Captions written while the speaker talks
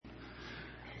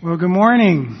Well, good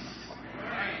morning.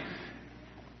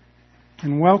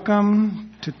 And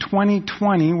welcome to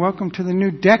 2020. Welcome to the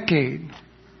new decade.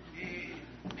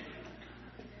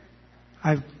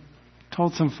 I've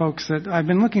told some folks that I've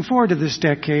been looking forward to this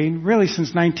decade really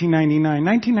since 1999.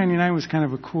 1999 was kind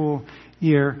of a cool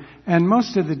year. And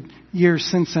most of the years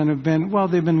since then have been, well,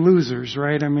 they've been losers,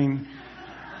 right? I mean,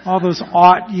 all those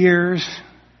aught years,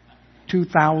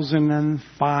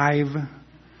 2005.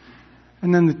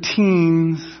 And then the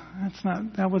teens,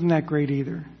 that wasn't that great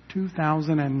either.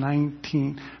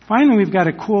 2019. Finally, we've got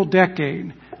a cool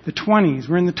decade. The 20s.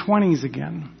 We're in the 20s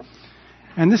again.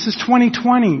 And this is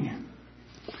 2020.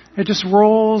 It just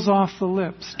rolls off the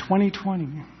lips.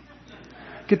 2020.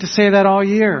 Get to say that all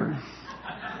year.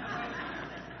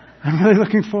 I'm really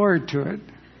looking forward to it.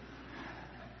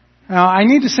 Now, I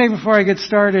need to say before I get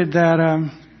started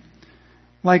that,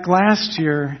 like last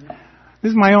year, this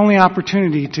is my only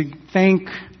opportunity to thank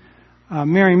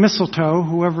Mary Mistletoe,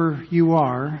 whoever you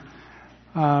are.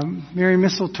 Mary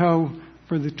Mistletoe,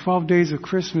 for the 12 days of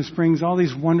Christmas, brings all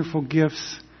these wonderful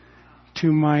gifts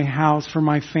to my house for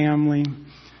my family.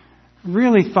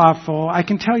 Really thoughtful. I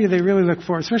can tell you they really look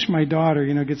forward, especially my daughter,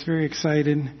 gets very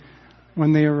excited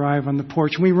when they arrive on the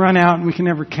porch. We run out and we can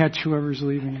never catch whoever's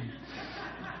leaving.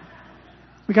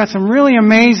 We got some really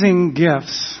amazing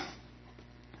gifts.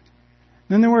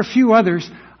 Then there were a few others.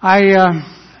 I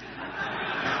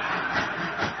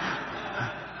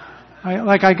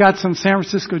got some San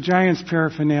Francisco Giants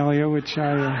paraphernalia, which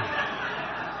I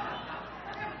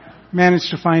managed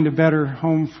to find a better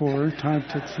home for.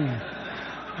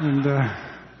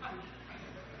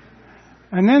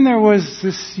 And then there was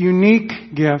this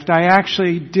unique gift. I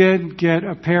actually did get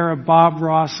a pair of Bob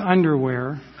Ross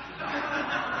underwear,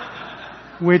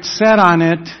 which said on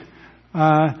it,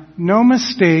 no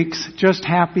mistakes, just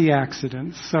happy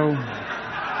accidents. So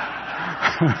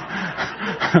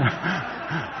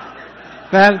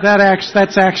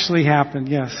that's actually happened.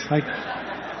 Yes. Are you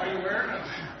wearing them?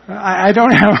 I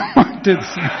don't have one to.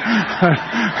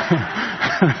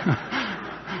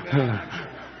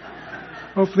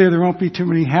 Hopefully there won't be too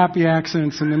many happy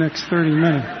accidents in the next 30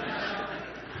 minutes.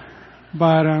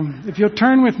 But if you'll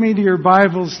turn with me to your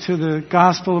Bibles to the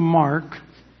Gospel of Mark.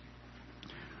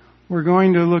 We're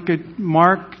going to look at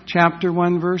Mark chapter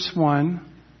 1, verse 1.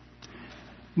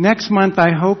 Next month,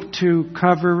 I hope to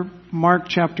cover Mark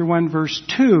chapter 1, verse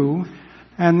 2.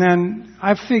 And then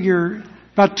I figure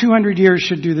about 200 years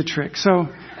should do the trick. So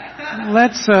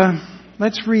let's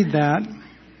read that.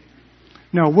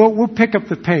 No, we'll pick up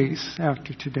the pace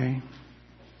after today.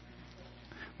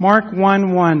 Mark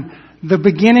 1:1. The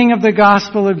beginning of the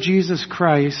gospel of Jesus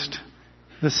Christ,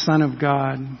 the Son of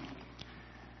God.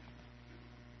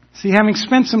 See, having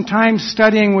spent some time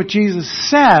studying what Jesus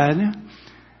said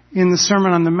in the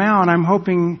Sermon on the Mount, I'm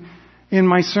hoping in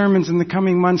my sermons in the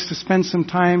coming months to spend some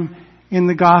time in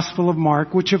the Gospel of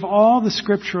Mark, which of all the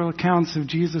scriptural accounts of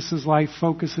Jesus' life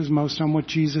focuses most on what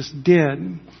Jesus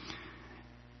did.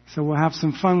 So we'll have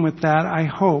some fun with that, I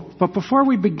hope. But before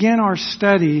we begin our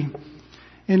study,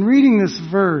 in reading this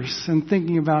verse and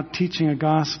thinking about teaching a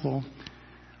gospel,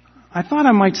 I thought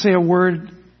I might say a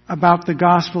word about the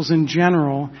Gospels in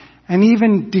general, and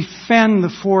even defend the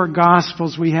 4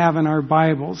 Gospels we have in our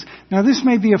Bibles. Now, this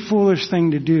may be a foolish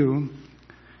thing to do,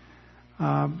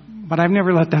 but I've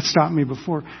never let that stop me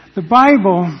before. The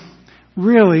Bible,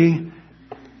 really,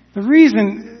 the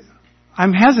reason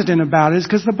I'm hesitant about it is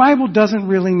because the Bible doesn't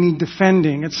really need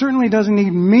defending. It certainly doesn't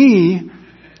need me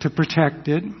to protect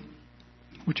it,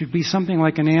 which would be something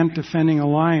like an ant defending a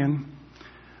lion.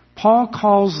 Paul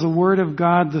calls the Word of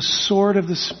God the sword of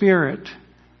the Spirit,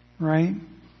 right?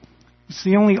 It's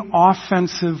the only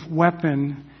offensive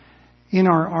weapon in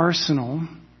our arsenal,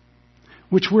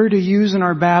 which we're to use in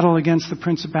our battle against the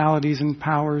principalities and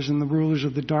powers and the rulers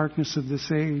of the darkness of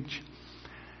this age.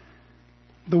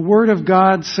 The Word of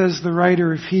God, says the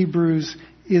writer of Hebrews,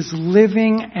 is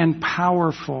living and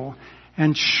powerful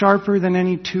and sharper than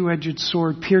any two-edged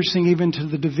sword, piercing even to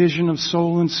the division of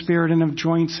soul and spirit and of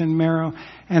joints and marrow,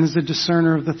 and is a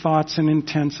discerner of the thoughts and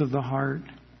intents of the heart.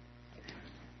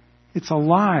 It's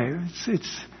alive.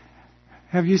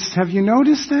 Have you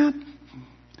noticed that?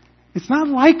 It's not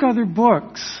like other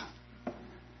books.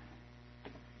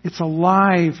 It's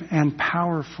alive and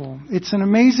powerful. It's an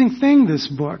amazing thing, this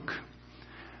book.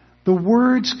 The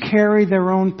words carry their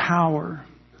own power.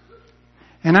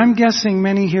 And I'm guessing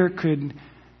many here could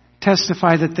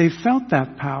testify that they felt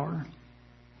that power.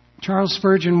 Charles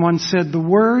Spurgeon once said, "The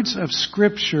words of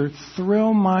Scripture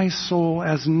thrill my soul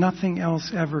as nothing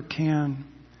else ever can.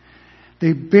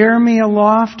 They bear me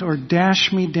aloft or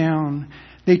dash me down.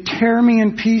 They tear me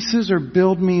in pieces or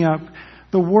build me up.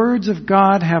 The words of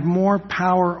God have more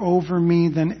power over me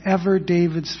than ever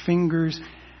David's fingers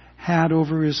had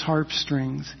over his harp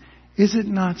strings. Is it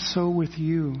not so with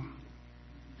you?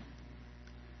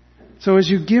 So as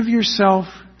you give yourself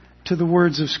to the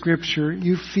words of Scripture,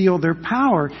 you feel their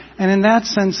power. And in that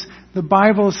sense, the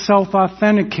Bible is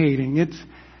self-authenticating. It's,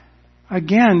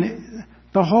 again,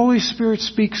 the Holy Spirit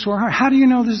speaks to our heart. How do you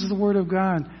know this is the Word of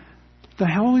God? The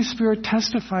Holy Spirit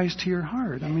testifies to your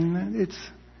heart. I mean,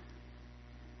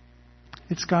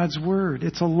 it's God's Word.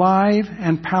 It's alive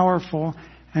and powerful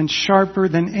and sharper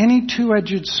than any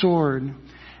two-edged sword.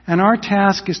 And our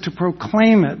task is to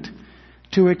proclaim it,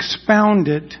 to expound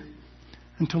it,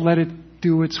 and to let it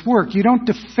do its work. You don't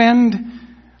defend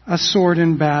a sword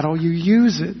in battle, you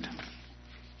use it.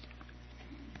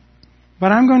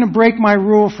 But I'm going to break my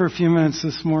rule for a few minutes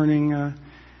this morning.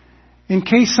 In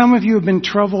case some of you have been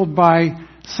troubled by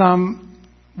some,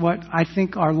 what I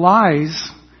think are lies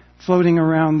floating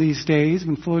around these days,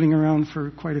 been floating around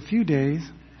for quite a few days.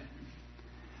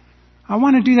 I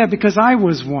want to do that because I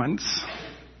was once.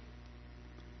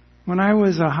 When I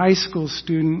was a high school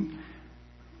student,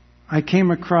 I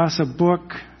came across a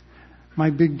book my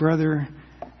big brother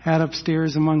had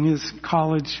upstairs among his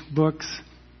college books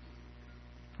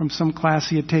from some class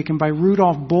he had taken by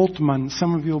Rudolf Bultmann.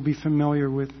 Some of you will be familiar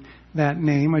with that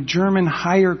name, a German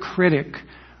higher critic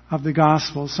of the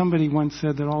gospel. Somebody once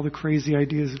said that all the crazy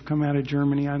ideas have come out of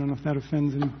Germany. I don't know if that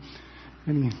offends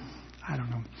any I don't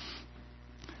know.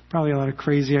 Probably a lot of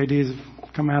crazy ideas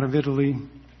have come out of Italy,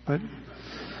 but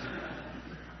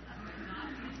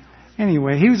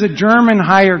anyway, he was a German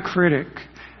higher critic.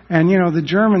 And, you know, the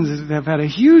Germans have had a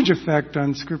huge effect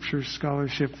on Scripture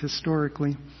scholarship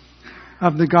historically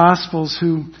of the Gospels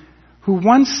who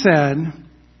once said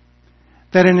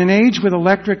that in an age with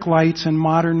electric lights and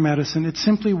modern medicine, it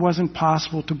simply wasn't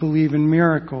possible to believe in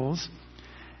miracles,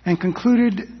 and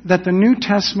concluded that the New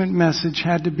Testament message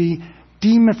had to be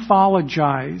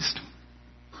demythologized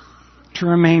to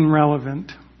remain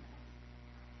relevant.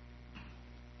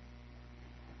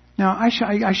 Now, I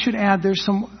should add, there's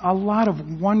a lot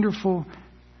of wonderful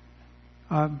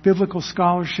biblical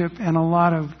scholarship and a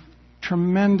lot of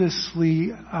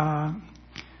tremendously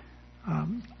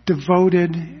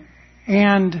devoted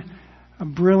and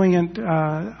brilliant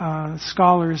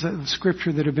scholars of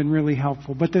Scripture that have been really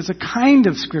helpful. But there's a kind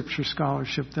of Scripture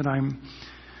scholarship that I'm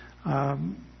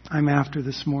after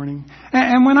this morning.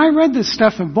 And when I read this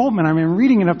stuff in Bultmann, I mean, I'm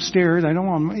reading it upstairs. I don't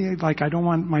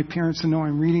want my parents to know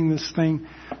I'm reading this thing,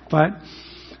 but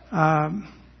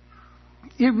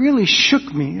it really shook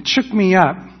me. It shook me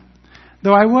up.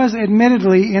 Though I was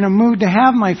admittedly in a mood to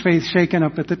have my faith shaken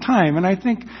up at the time. And I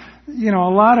think, you know,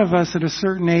 a lot of us at a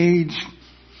certain age,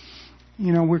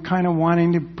 you know, we're kind of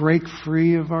wanting to break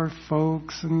free of our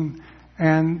folks,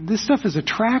 and this stuff is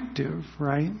attractive,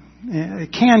 right?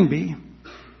 It can be.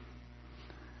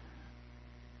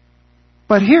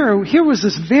 But here was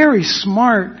this very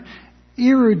smart,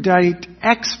 erudite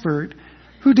expert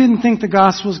who didn't think the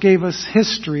Gospels gave us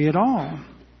history at all.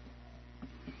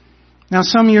 Now,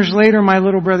 some years later, my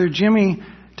little brother Jimmy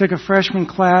took a freshman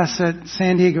class at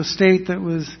San Diego State that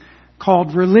was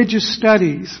called Religious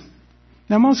Studies.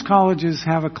 Now, most colleges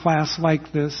have a class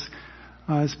like this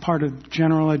as part of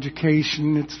general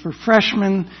education. It's for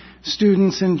freshman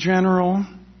students in general.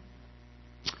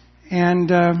 And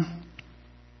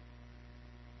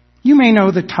you may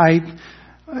know the type.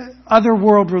 Other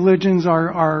world religions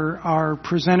are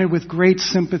presented with great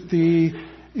sympathy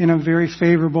in a very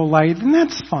favorable light, and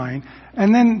that's fine.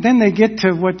 And then they get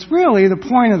to what's really the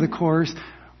point of the course,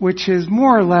 which is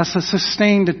more or less a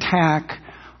sustained attack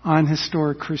on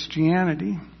historic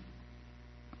Christianity.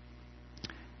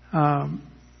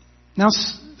 Now,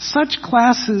 such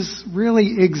classes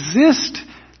really exist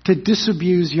to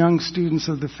disabuse young students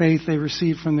of the faith they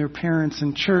receive from their parents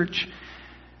and church.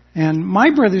 And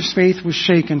my brother's faith was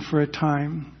shaken for a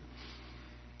time.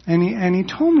 And he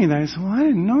told me that. I said, well, I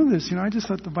didn't know this. You know, I just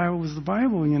thought the Bible was the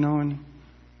Bible, you know. And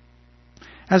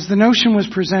as the notion was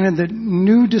presented that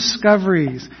new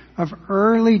discoveries of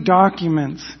early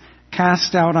documents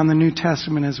cast doubt on the New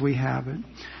Testament as we have it.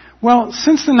 Well,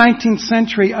 since the 19th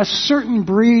century, a certain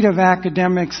breed of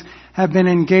academics have been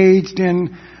engaged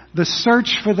in the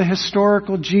search for the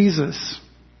historical Jesus.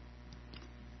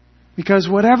 Because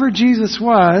whatever Jesus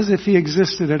was, if he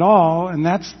existed at all, and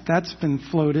that's been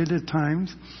floated at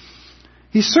times,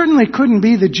 he certainly couldn't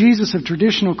be the Jesus of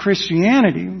traditional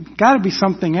Christianity. Got to be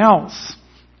something else.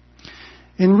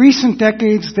 In recent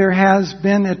decades, there has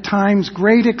been at times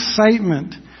great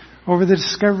excitement over the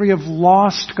discovery of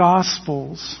lost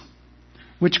gospels,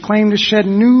 which claim to shed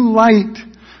new light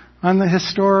on the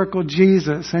historical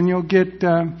Jesus. And you'll get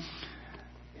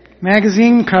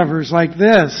Magazine covers like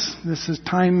this. This is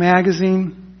Time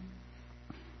magazine.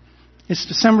 It's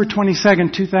December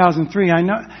 22nd, 2003. I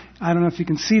don't know if you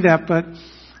can see that, but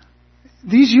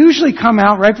these usually come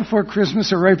out right before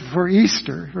Christmas or right before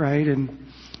Easter, right? In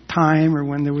Time or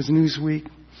when there was Newsweek.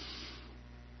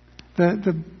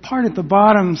 The part at the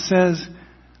bottom says,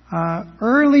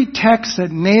 early texts that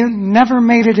never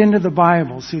made it into the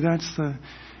Bible. See, that's the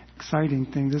exciting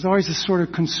thing. There's always this sort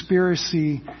of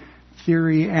conspiracy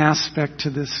theory aspect to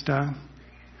this stuff.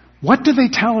 What do they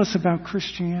tell us about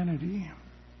Christianity?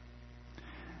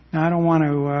 Now, I don't want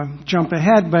to jump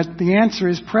ahead, but the answer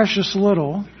is precious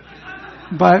little.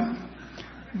 But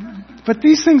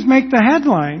these things make the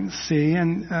headlines, see,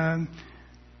 and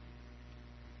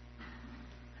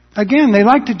again, they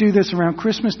like to do this around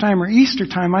Christmas time or Easter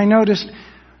time. I noticed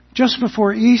just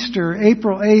before Easter,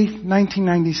 April 8th,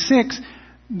 1996,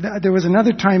 there was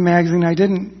another Time magazine I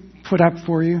didn't put up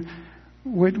for you,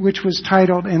 which was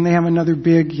titled, and they have another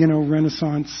big,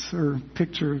 Renaissance or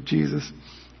picture of Jesus.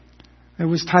 It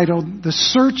was titled, The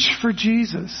Search for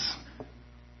Jesus.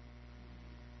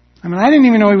 I mean, I didn't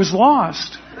even know he was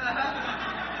lost.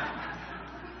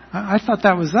 I thought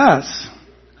that was us.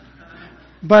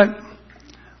 But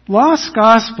lost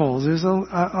gospels,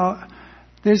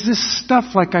 there's this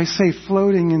stuff, like I say,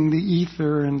 floating in the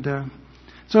ether. And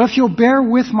so if you'll bear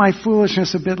with my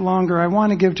foolishness a bit longer, I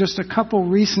want to give just a couple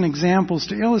recent examples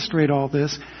to illustrate all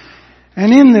this.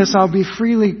 And in this, I'll be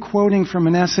freely quoting from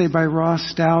an essay by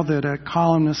Ross Douthat, a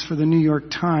columnist for the New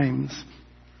York Times.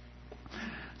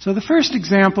 So the first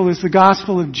example is the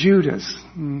Gospel of Judas.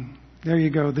 There you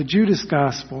go, the Judas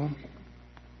Gospel.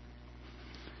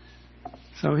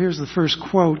 So here's the first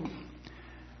quote.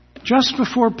 Just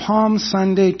before Palm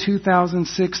Sunday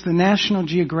 2006, the National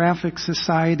Geographic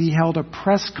Society held a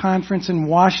press conference in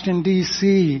Washington,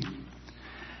 D.C.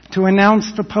 to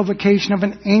announce the publication of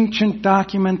an ancient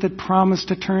document that promised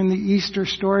to turn the Easter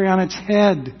story on its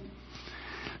head,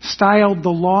 styled the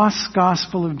Lost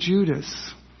Gospel of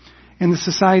Judas. In the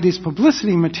Society's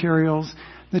publicity materials,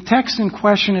 the text in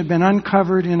question had been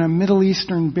uncovered in a Middle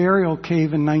Eastern burial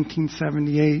cave in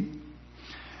 1978.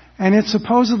 And it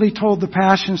supposedly told the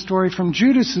Passion story from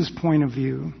Judas's point of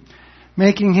view,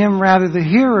 making him rather the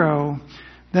hero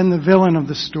than the villain of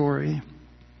the story.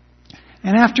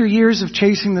 And after years of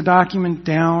chasing the document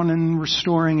down and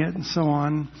restoring it and so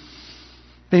on,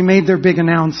 they made their big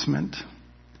announcement.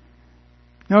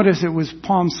 Notice it was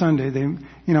Palm Sunday.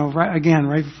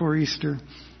 Right before Easter.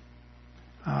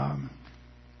 And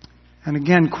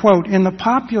again, quote, in the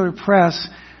popular press,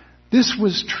 this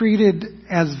was treated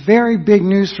as very big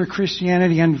news for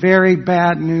Christianity and very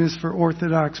bad news for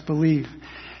Orthodox belief.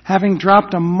 Having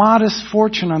dropped a modest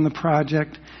fortune on the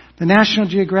project, the National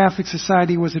Geographic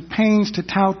Society was at pains to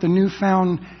tout the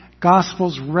newfound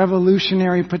gospel's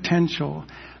revolutionary potential.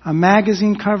 A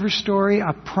magazine cover story,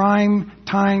 a prime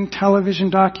time television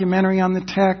documentary on the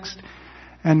text,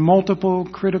 and multiple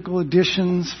critical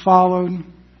editions followed.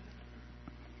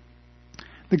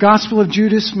 The Gospel of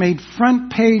Judas made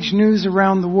front page news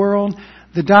around the world.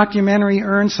 The documentary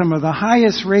earned some of the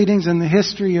highest ratings in the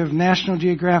history of National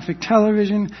Geographic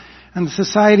Television, and the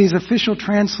Society's official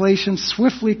translation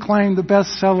swiftly climbed the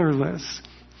bestseller list.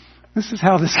 This is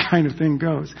how this kind of thing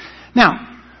goes.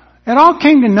 Now, it all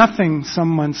came to nothing some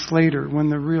months later when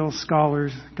the real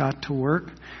scholars got to work.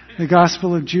 The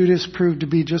Gospel of Judas proved to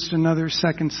be just another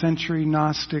second century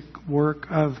Gnostic work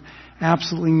of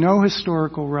absolutely no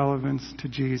historical relevance to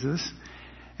Jesus.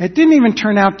 It didn't even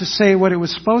turn out to say what it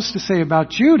was supposed to say about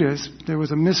Judas. There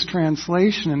was a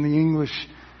mistranslation in the English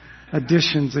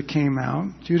editions that came out.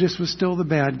 Judas was still the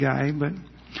bad guy,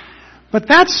 but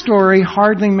that story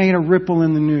hardly made a ripple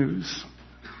in the news.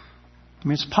 I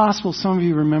mean, it's possible some of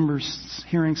you remember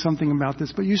hearing something about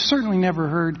this, but you certainly never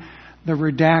heard the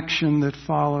redaction that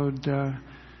followed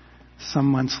some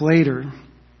months later.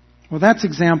 Well, that's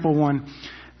example one.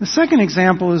 The second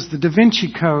example is the Da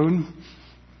Vinci Code.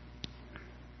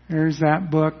 There's that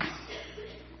book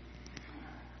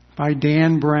by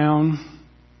Dan Brown.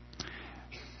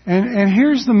 And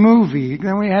here's the movie.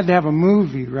 Then we had to have a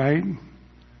movie, right?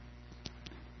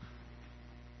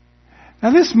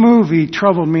 Now, this movie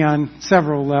troubled me on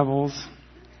several levels.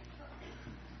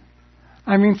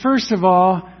 I mean, first of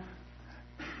all,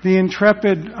 the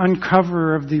intrepid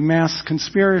uncoverer of the mass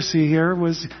conspiracy here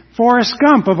was Forrest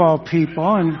Gump, of all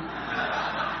people. And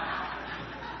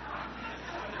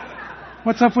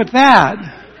what's up with that?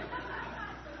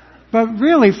 But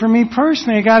really, for me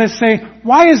personally, I got to say,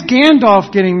 why is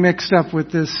Gandalf getting mixed up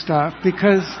with this stuff?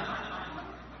 Because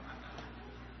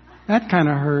that kind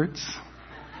of hurts.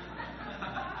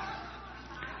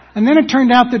 And then it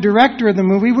turned out the director of the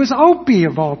movie was Opie,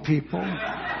 of all people.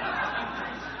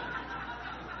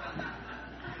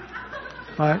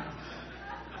 But,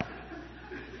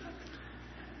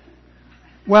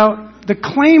 well, the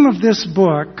claim of this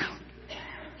book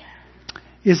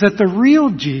is that the real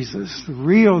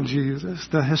Jesus,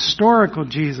 the historical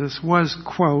Jesus, was,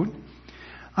 quote,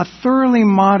 a thoroughly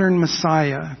modern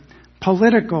Messiah,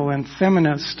 political and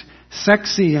feminist,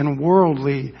 sexy and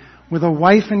worldly, with a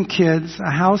wife and kids,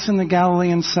 a house in the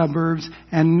Galilean suburbs,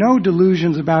 and no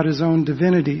delusions about his own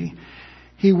divinity.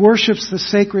 He worships the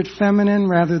sacred feminine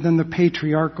rather than the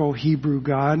patriarchal Hebrew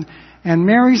God, and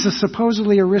marries a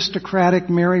supposedly aristocratic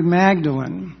Mary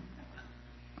Magdalene.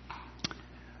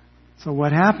 So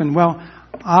what happened? Well,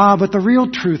 but the real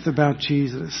truth about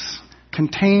Jesus,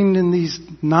 contained in these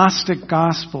Gnostic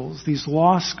Gospels, these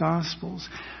lost Gospels,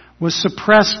 was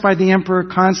suppressed by the Emperor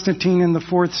Constantine in the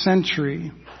 4th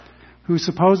century, who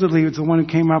supposedly was the one who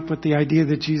came up with the idea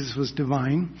that Jesus was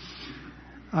divine,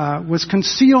 was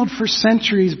concealed for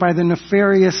centuries by the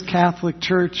nefarious Catholic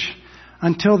Church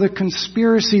until the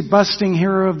conspiracy-busting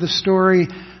hero of the story,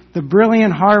 the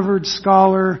brilliant Harvard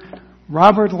scholar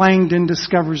Robert Langdon,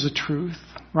 discovers the truth.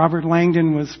 Robert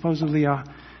Langdon was supposedly a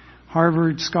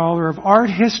Harvard scholar of art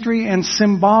history and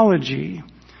symbology.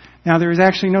 Now, there is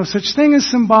actually no such thing as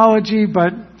symbology,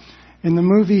 but in the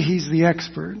movie, he's the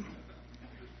expert.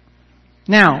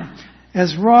 Now,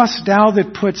 as Ross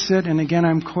Douthat puts it, and again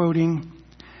I'm quoting,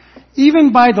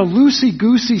 even by the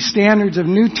loosey-goosey standards of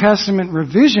New Testament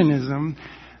revisionism,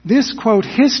 this, quote,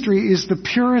 history is the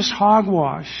purest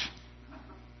hogwash.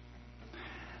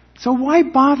 So why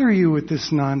bother you with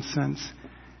this nonsense?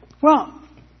 Well,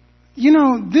 you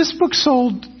know, this book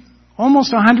sold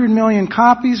almost 100 million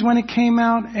copies when it came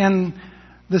out, and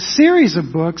the series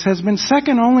of books has been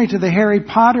second only to the Harry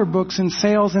Potter books in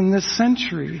sales in this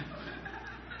century.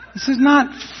 This is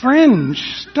not fringe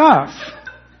stuff.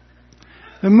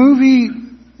 The movie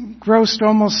grossed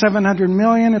almost 700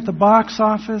 million at the box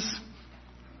office.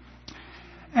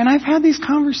 And I've had these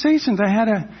conversations. I had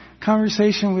a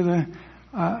conversation with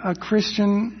a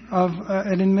Christian of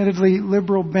an admittedly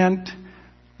liberal bent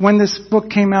when this book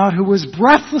came out, who was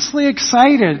breathlessly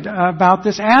excited about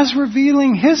this as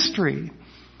revealing history.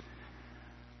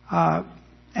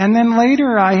 And then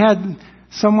later I had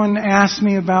someone ask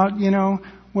me about,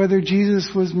 whether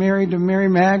Jesus was married to Mary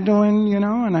Magdalene,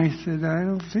 and I said, I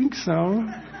don't think so.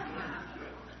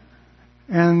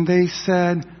 And they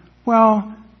said,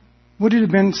 well, would it have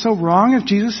been so wrong if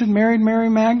Jesus had married Mary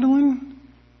Magdalene?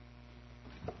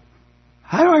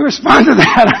 How do I respond to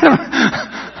that?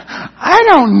 I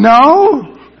don't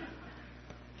know.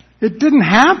 It didn't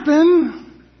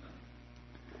happen.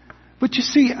 But you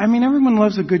see, everyone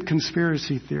loves a good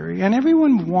conspiracy theory, and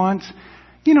everyone wants,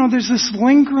 there's this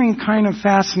lingering kind of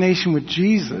fascination with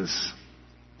Jesus.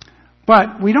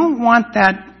 But we don't want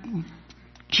that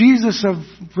Jesus of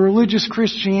religious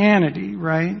Christianity,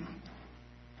 right?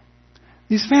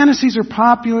 These fantasies are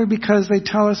popular because they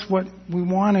tell us what we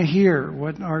want to hear,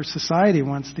 what our society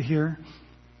wants to hear.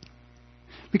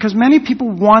 Because many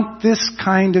people want this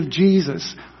kind of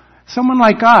Jesus. Someone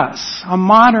like us, a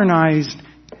modernized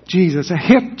Jesus, a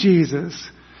hip Jesus.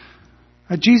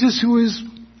 A Jesus who is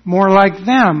more like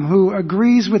them, who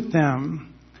agrees with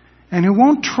them, and who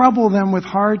won't trouble them with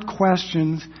hard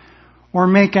questions or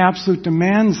make absolute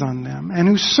demands on them, and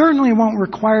who certainly won't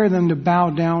require them to bow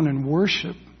down and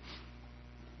worship.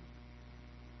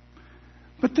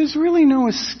 But there's really no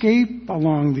escape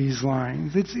along these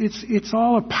lines. It's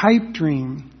all a pipe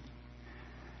dream.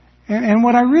 And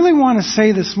what I really want to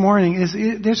say this morning is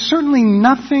there's certainly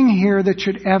nothing here that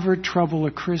should ever trouble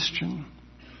a Christian.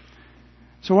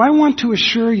 So I want to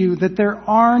assure you that there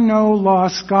are no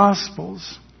lost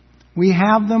Gospels. We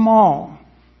have them all.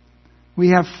 We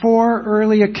have 4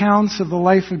 early accounts of the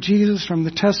life of Jesus from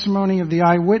the testimony of the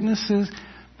eyewitnesses,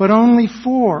 but only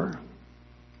 4.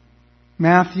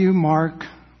 Matthew, Mark,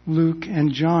 Luke,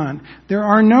 and John. There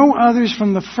are no others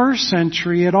from the 1st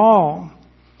century at all.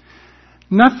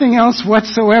 Nothing else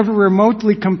whatsoever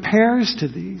remotely compares to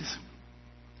these.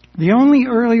 The only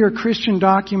earlier Christian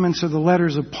documents are the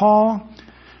letters of Paul,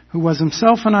 who was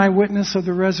himself an eyewitness of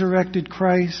the resurrected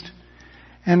Christ,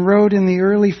 and wrote in the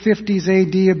early 50s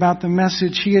AD about the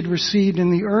message he had received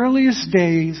in the earliest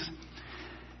days,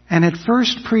 and had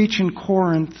first preached in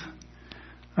Corinth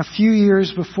a few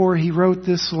years before he wrote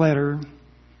this letter,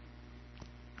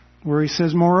 where he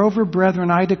says, "Moreover, brethren,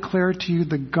 I declare to you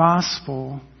the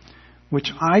gospel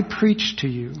which I preached to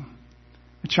you,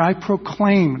 which I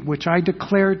proclaimed, which I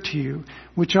declared to you,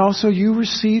 which also you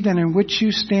received and in which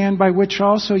you stand, by which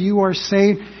also you are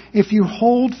saved, if you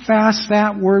hold fast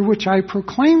that word which I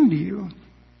proclaimed to you."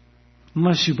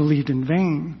 unless you believed in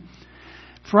vain.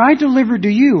 For I delivered to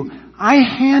you, I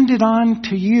handed on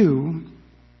to you,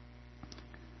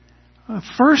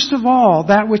 first of all,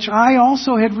 that which I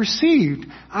also had received.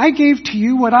 I gave to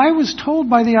you what I was told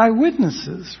by the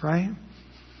eyewitnesses, right?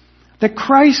 That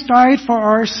Christ died for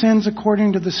our sins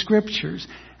according to the Scriptures,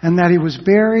 and that He was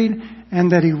buried,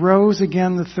 and that He rose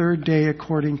again the third day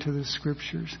according to the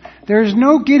Scriptures. There is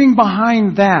no getting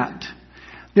behind that.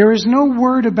 There is no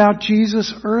word about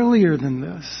Jesus earlier than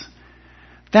this.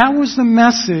 That was the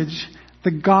message,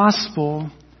 the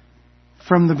gospel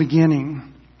from the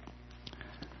beginning.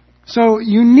 So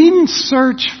you needn't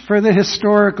search for the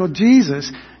historical Jesus.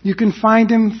 You can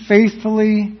find Him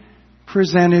faithfully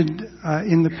presented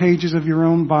in the pages of your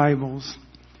own Bibles,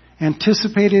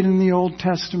 anticipated in the Old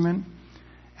Testament,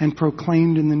 and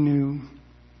proclaimed in the New.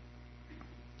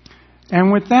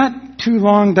 And with that too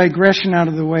long digression out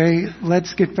of the way,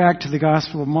 let's get back to the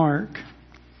Gospel of Mark.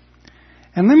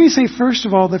 And let me say first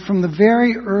of all that from the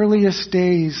very earliest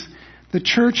days, the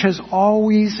church has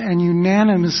always and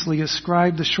unanimously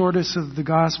ascribed the shortest of the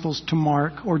Gospels to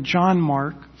Mark, or John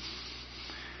Mark,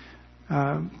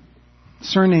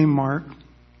 surname Mark,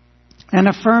 and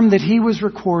affirmed that he was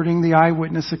recording the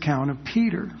eyewitness account of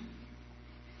Peter,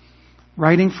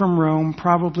 writing from Rome,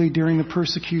 probably during the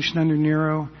persecution under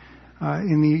Nero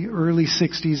in the early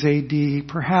 60s AD,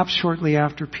 perhaps shortly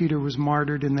after Peter was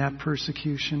martyred in that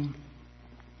persecution.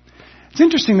 It's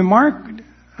interesting, the Mark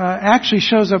actually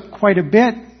shows up quite a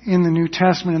bit in the New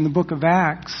Testament in the book of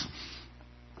Acts.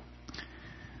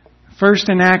 First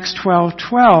in Acts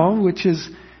 12:12, which is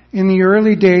in the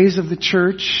early days of the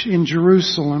church in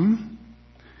Jerusalem,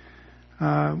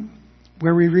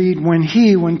 where we read,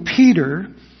 when Peter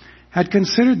had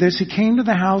considered this, he came to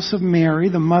the house of Mary,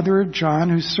 the mother of John,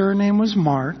 whose surname was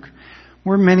Mark,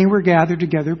 where many were gathered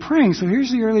together praying. So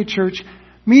here's the early church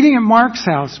meeting at Mark's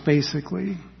house,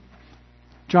 basically.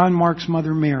 John Mark's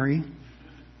mother, Mary.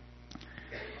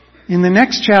 In the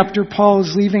next chapter, Paul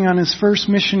is leaving on his first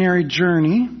missionary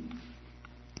journey.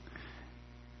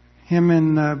 Him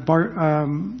and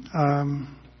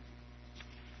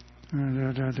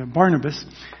Barnabas.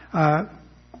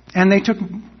 And they took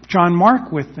John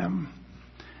Mark with them.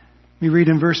 We read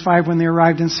in verse 5, when they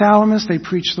arrived in Salamis, they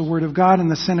preached the word of God in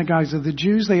the synagogues of the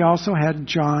Jews. They also had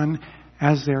John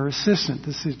as their assistant.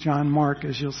 This is John Mark,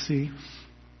 as you'll see.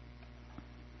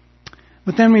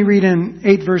 But then we read in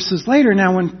 8 verses later,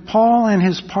 now when Paul and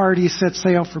his party set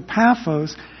sail for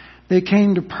Paphos, they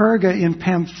came to Perga in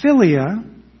Pamphylia,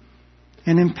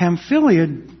 and in Pamphylia,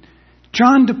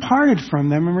 John departed from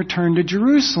them and returned to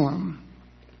Jerusalem.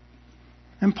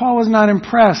 And Paul was not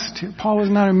impressed. Paul was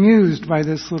not amused by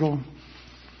this little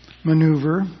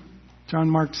maneuver.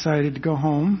 John Mark decided to go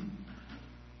home.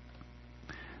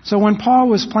 So when Paul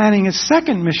was planning his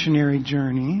second missionary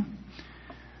journey,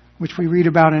 which we read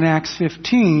about in Acts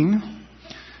 15,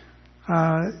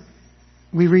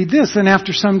 we read this. And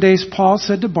after some days, Paul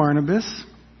said to Barnabas,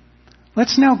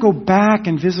 let's now go back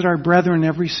and visit our brethren in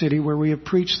every city where we have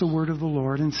preached the word of the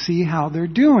Lord and see how they're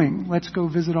doing. Let's go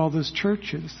visit all those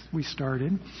churches we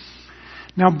started.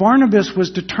 Now Barnabas was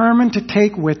determined to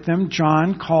take with them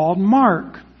John called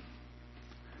Mark.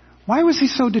 Why was he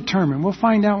so determined? We'll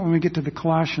find out when we get to the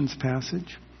Colossians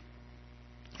passage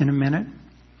in a minute.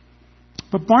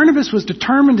 But Barnabas was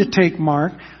determined to take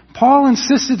Mark. Paul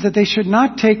insisted that they should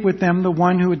not take with them the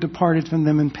one who had departed from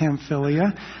them in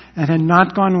Pamphylia and had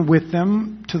not gone with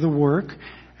them to the work.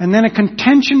 And then a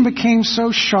contention became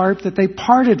so sharp that they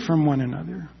parted from one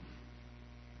another.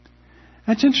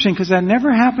 That's interesting because that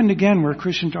never happened again where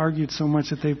Christians argued so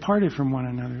much that they parted from one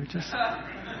another.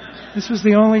 This was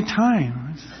the only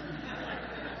time.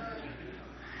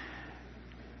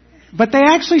 But they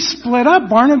actually split up.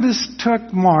 Barnabas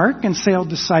took Mark and sailed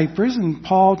to Cyprus, and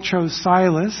Paul chose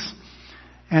Silas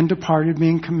and departed,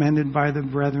 being commended by the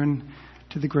brethren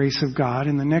to the grace of God.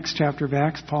 In the next chapter of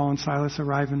Acts, Paul and Silas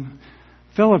arrive in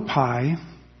Philippi,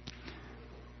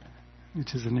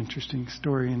 which is an interesting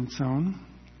story in its own.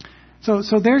 So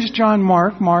there's John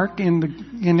Mark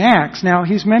in Acts. Now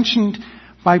he's mentioned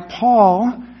by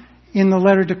Paul in the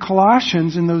letter to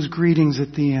Colossians in those greetings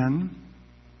at the end.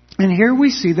 And here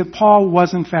we see that Paul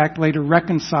was in fact later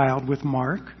reconciled with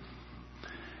Mark.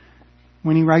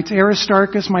 When he writes,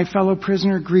 Aristarchus, my fellow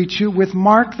prisoner, greets you with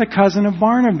Mark, the cousin of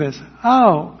Barnabas.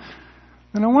 Oh,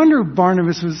 and I wonder if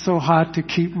Barnabas was so hot to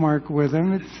keep Mark with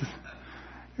him.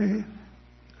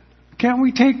 Can't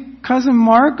we take cousin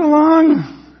Mark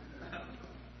along?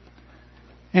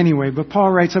 Anyway, but Paul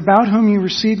writes, about whom you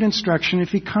received instruction, if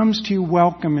he comes to you,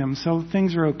 welcome him. So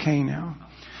things are okay now.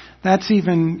 That's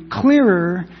even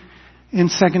clearer in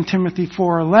 2 Timothy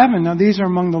 4:11. Now these are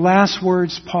among the last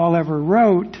words Paul ever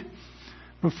wrote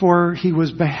before he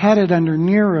was beheaded under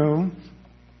Nero.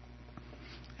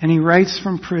 And he writes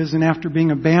from prison after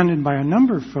being abandoned by a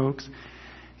number of folks.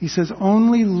 He says,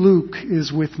 "Only Luke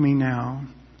is with me now.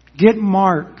 Get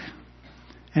Mark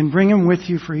and bring him with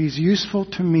you, for he's useful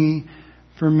to me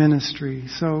for ministry."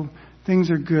 So things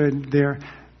are good there.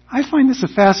 I find this a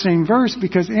fascinating verse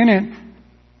because in it,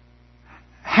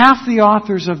 half the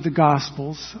authors of the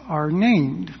Gospels are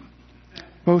named,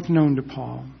 both known to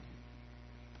Paul.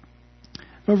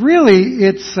 But really,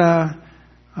 it's the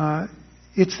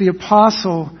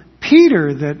Apostle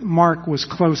Peter that Mark was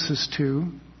closest to.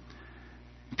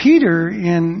 Peter,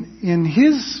 in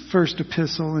his first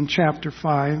epistle in chapter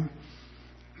 5,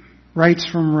 writes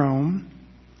from Rome.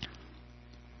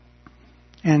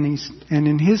 And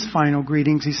in his final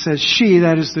greetings, he says, "She,"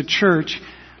 that is the church,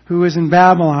 "who is in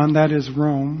Babylon," that is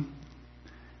Rome,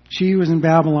 "she who is in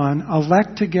Babylon,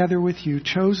 elect together with you,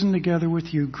 chosen together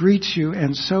with you, greets you,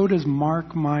 and so does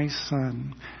Mark, my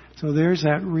son." So there's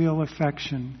that real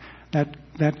affection,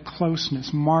 that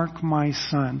closeness. Mark, my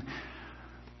son.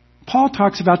 Paul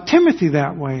talks about Timothy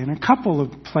that way. In a couple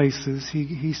of places,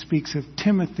 he speaks of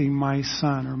Timothy, my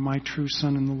son, or my true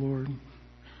son in the Lord.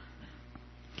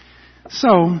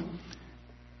 So,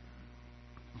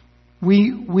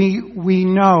 we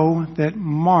know that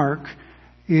Mark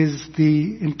is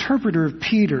the interpreter of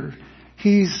Peter.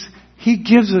 He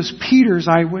gives us Peter's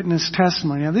eyewitness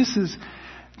testimony. Now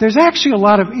there's actually a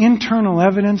lot of internal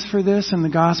evidence for this in the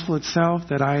gospel itself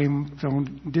that I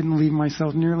didn't leave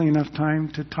myself nearly enough time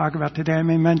to talk about today. I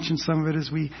may mention some of it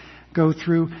as we go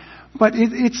through. But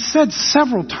it's said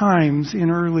several times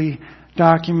in early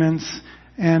documents,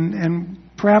 and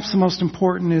perhaps the most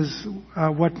important is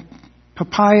what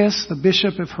Papias, the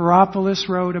bishop of Hierapolis,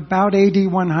 wrote about AD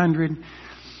 100.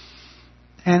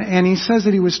 And he says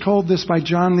that he was told this by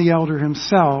John the Elder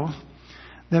himself,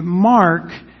 that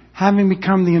Mark, having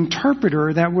become the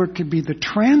interpreter, that word could be the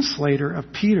translator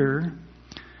of Peter.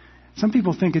 Some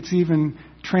people think it's even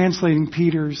translating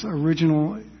Peter's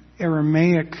original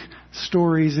Aramaic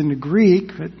stories into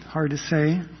Greek, but hard to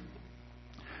say.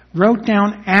 Wrote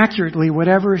down accurately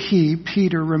whatever he,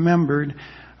 Peter, remembered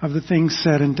of the things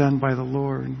said and done by the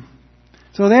Lord.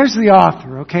 So there's the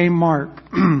author, okay, Mark.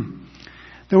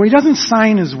 Though he doesn't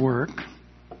sign his work,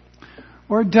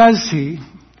 or does he?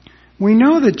 We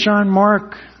know that John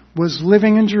Mark was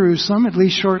living in Jerusalem, at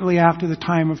least shortly after the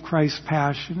time of Christ's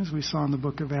Passion, as we saw in the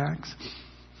book of Acts.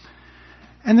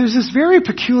 And there's this very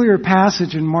peculiar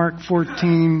passage in Mark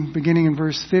 14, beginning in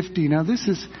verse 50. Now this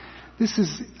is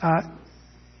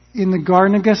in the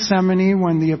Garden of Gethsemane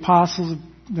when the apostles,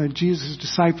 Jesus'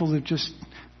 disciples have just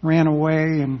ran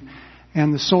away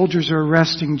and the soldiers are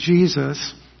arresting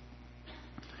Jesus.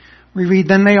 We read,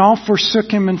 "Then they all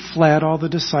forsook him and fled, all the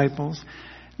disciples."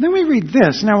 Then we read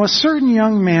this, "Now a certain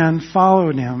young man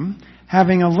followed him,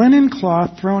 having a linen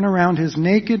cloth thrown around his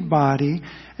naked body,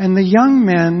 and the young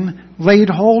men laid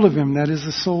hold of him," that is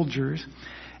the soldiers,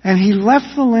 "and he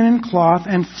left the linen cloth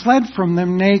and fled from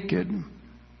them naked."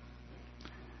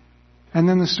 And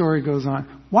then the story goes on.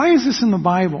 Why is this in the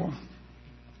Bible?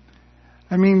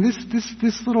 I mean,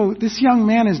 this young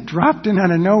man is dropped in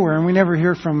out of nowhere and we never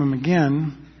hear from him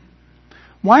again.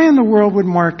 Why in the world would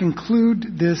Mark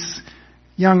include this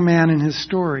young man in his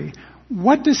story?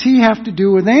 What does he have to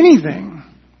do with anything?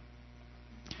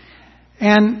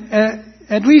 And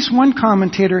at least one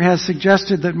commentator has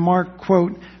suggested that Mark,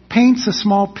 quote, paints a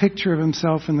small picture of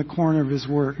himself in the corner of his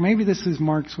work. Maybe this is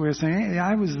Mark's way of saying, "Hey,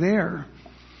 I was there."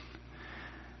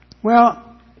 Well,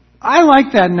 I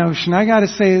like that notion. I got to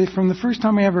say, from the first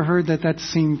time I ever heard that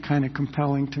seemed kind of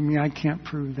compelling to me. I can't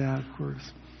prove that, of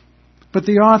course. But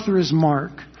the author is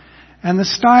Mark. And the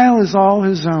style is all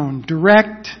his own.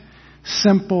 Direct,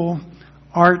 simple,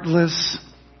 artless.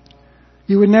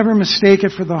 You would never mistake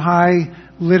it for the high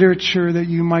literature that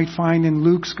you might find in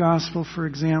Luke's Gospel, for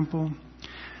example.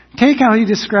 Take how he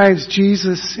describes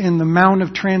Jesus in the Mount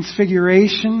of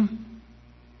Transfiguration.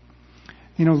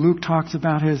 You know, Luke talks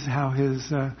about how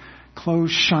his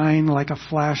clothes shine like a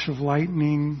flash of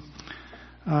lightning.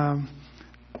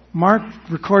 Mark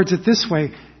records it this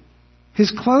way.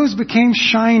 "His clothes became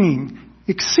shining,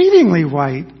 exceedingly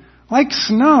white, like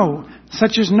snow,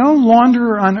 such as no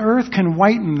launderer on earth can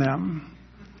whiten them."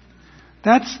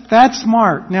 That's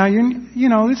Mark. Now, you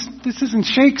know, this isn't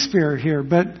Shakespeare here,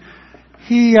 but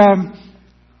he,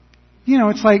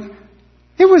 it's like,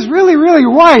 it was really, really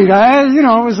white.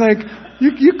 It was like,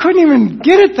 you couldn't even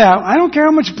get it that, I don't care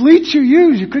how much bleach you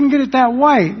use, you couldn't get it that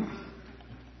white.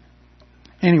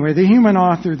 Anyway, the human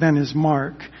author then is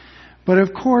Mark. But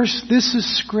of course, this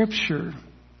is Scripture.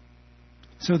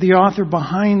 So the author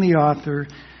behind the author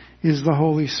is the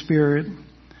Holy Spirit.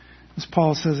 As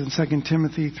Paul says in 2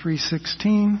 Timothy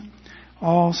 3:16,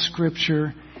 all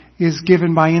Scripture is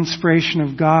given by inspiration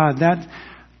of God. That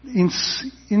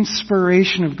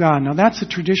inspiration of God. Now that's a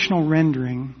traditional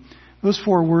rendering. Those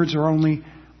 4 words are only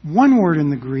one word in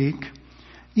the Greek.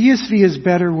 ESV is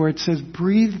better where it says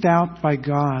breathed out by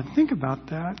God. Think about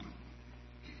that.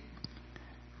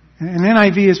 And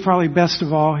NIV is probably best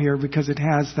of all here because it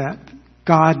has that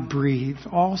God breathed.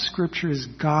 All Scripture is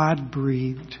God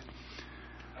breathed.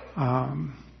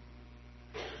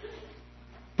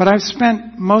 But I've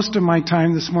spent most of my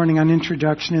time this morning on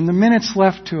introduction. In the minutes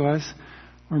left to us,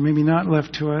 or maybe not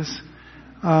left to us,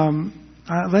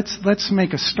 let's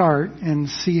make a start and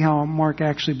see how Mark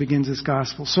actually begins his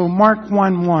gospel. So Mark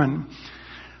 1:1,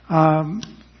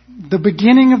 the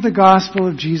beginning of the gospel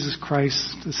of Jesus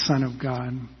Christ, the Son of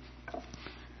God.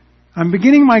 I'm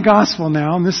beginning my gospel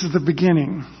now, and this is the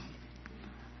beginning.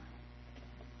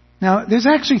 Now, there's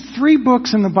actually 3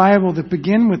 books in the Bible that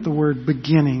begin with the word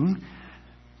beginning.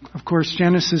 Of course,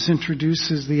 Genesis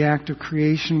introduces the act of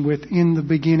creation with, in the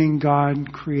beginning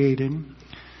God created.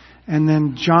 And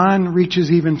then John reaches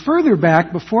even further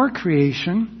back before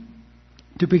creation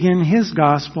to begin his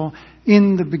gospel.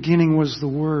 In the beginning was the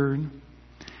Word.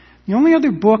 The only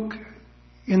other book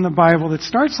in the Bible that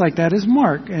starts like that is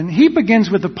Mark. And he begins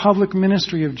with the public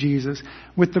ministry of Jesus,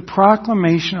 with the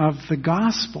proclamation of the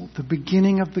gospel, the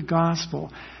beginning of the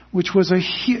gospel, which was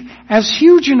as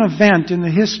huge an event in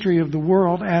the history of the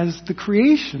world as the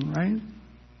creation, right?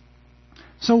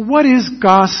 So what is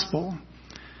gospel?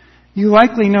 You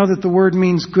likely know that the word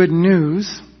means good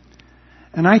news.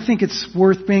 And I think it's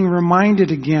worth being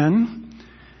reminded again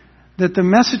that the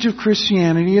message of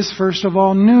Christianity is first of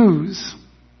all news.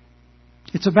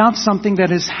 It's about something that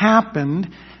has happened,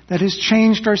 that has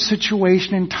changed our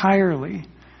situation entirely.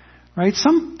 Right?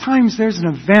 Sometimes there's an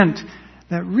event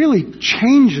that really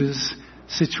changes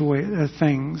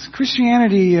things.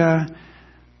 Christianity,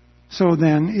 so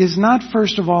then, is not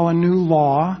first of all a new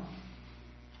law.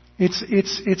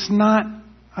 It's not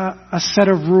a set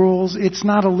of rules. It's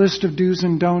not a list of do's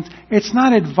and don'ts. It's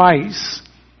not advice.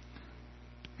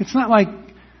 It's not like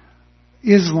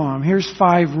Islam. Here's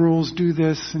 5 rules. Do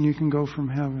this and you can go from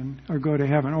heaven or go to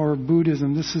heaven. Or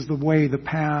Buddhism. This is the way, the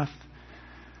path.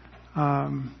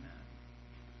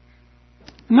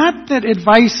 Not that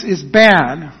advice is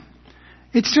bad.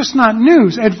 It's just not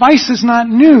news. Advice is not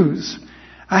news.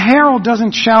 A herald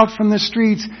doesn't shout from the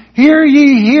streets, "Hear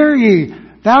ye, hear ye,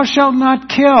 thou shalt not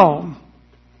kill."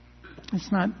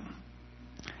 It's not.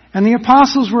 And the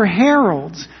apostles were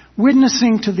heralds,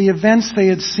 witnessing to the events they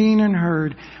had seen and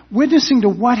heard, witnessing to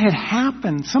what had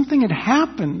happened. Something had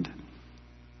happened.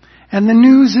 And the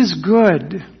news is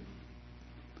good.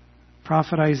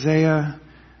 Prophet Isaiah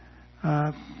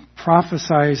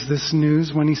prophesies this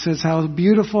news when he says, "How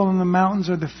beautiful in the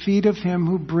mountains are the feet of him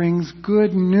who brings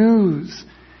good news,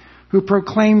 who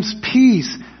proclaims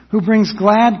peace, who brings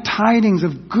glad tidings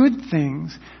of good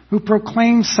things, who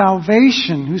proclaims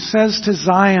salvation, who says to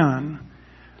Zion,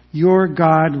 your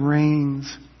God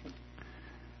reigns."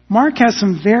 Mark has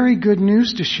some very good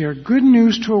news to share. Good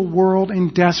news to a world in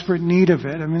desperate need of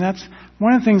it. I mean, that's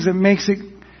one of the things that makes it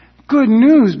good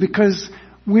news, because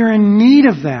we're in need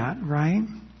of that, right?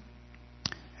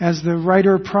 As the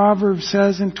writer of Proverbs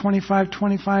says in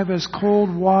 25:25, as cold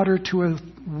water to a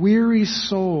weary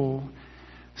soul,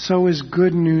 so is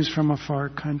good news from a far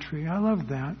country. I love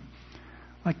that.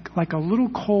 Like a little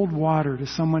cold water to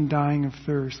someone dying of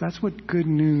thirst. That's what good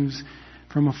news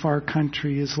from a far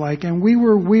country is like. And we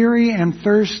were weary and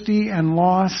thirsty and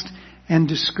lost and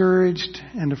discouraged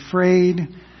and afraid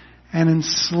and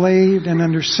enslaved and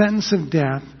under sentence of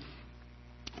death.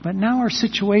 But now our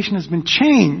situation has been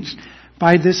changed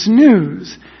by this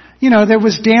news. You know, there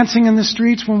was dancing in the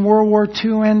streets when World War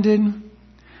II ended.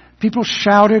 People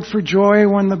shouted for joy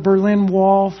when the Berlin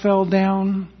Wall fell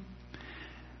down.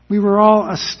 We were all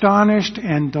astonished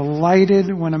and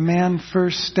delighted when a man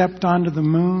first stepped onto the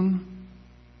moon.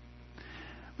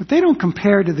 But they don't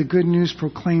compare to the good news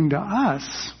proclaimed to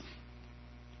us,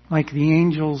 like the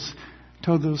angels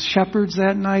told those shepherds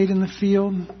that night in the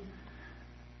field.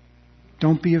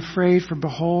 Don't be afraid, for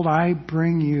behold, I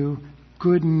bring you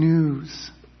good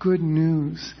news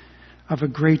of a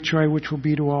great joy which will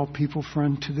be to all people, for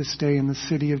unto this day in the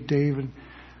city of David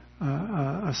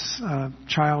a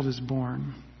child is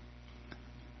born.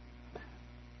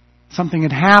 Something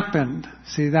had happened.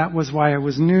 See, that was why it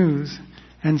was news.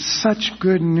 And such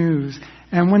good news.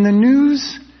 And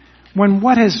when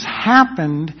what has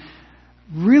happened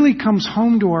really comes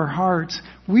home to our hearts,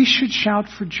 we should shout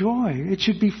for joy. It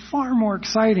should be far more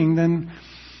exciting than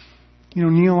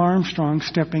Neil Armstrong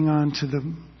stepping on to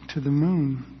the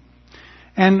moon.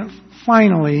 And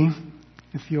finally,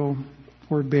 if you'll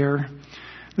forbear,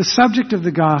 the subject of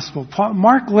the gospel.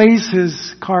 Mark lays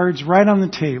his cards right on the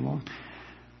table.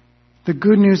 The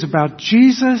good news about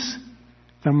Jesus,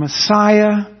 the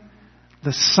Messiah,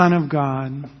 the Son of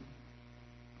God.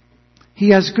 He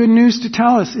has good news to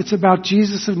tell us. It's about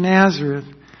Jesus of Nazareth,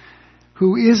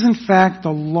 who is in fact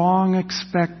the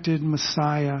long-expected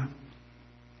Messiah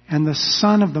and the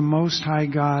Son of the Most High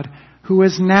God, who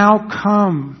has now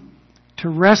come to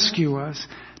rescue us,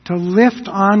 to lift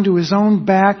onto His own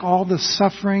back all the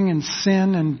suffering and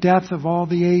sin and death of all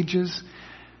the ages.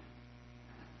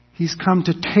 He's come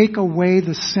to take away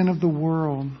the sin of the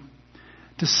world,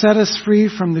 to set us free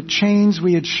from the chains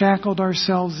we had shackled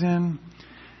ourselves in,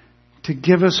 to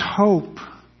give us hope,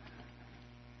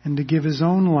 and to give His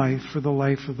own life for the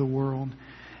life of the world.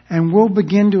 And we'll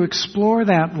begin to explore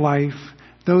that life,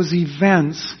 those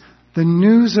events, the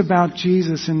news about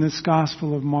Jesus in this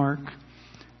Gospel of Mark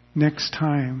next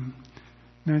time.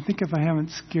 And I think if I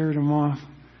haven't scared him off,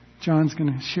 John's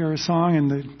going to share a song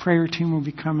and the prayer team will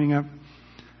be coming up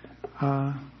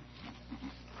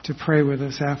to pray with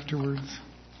us afterwards.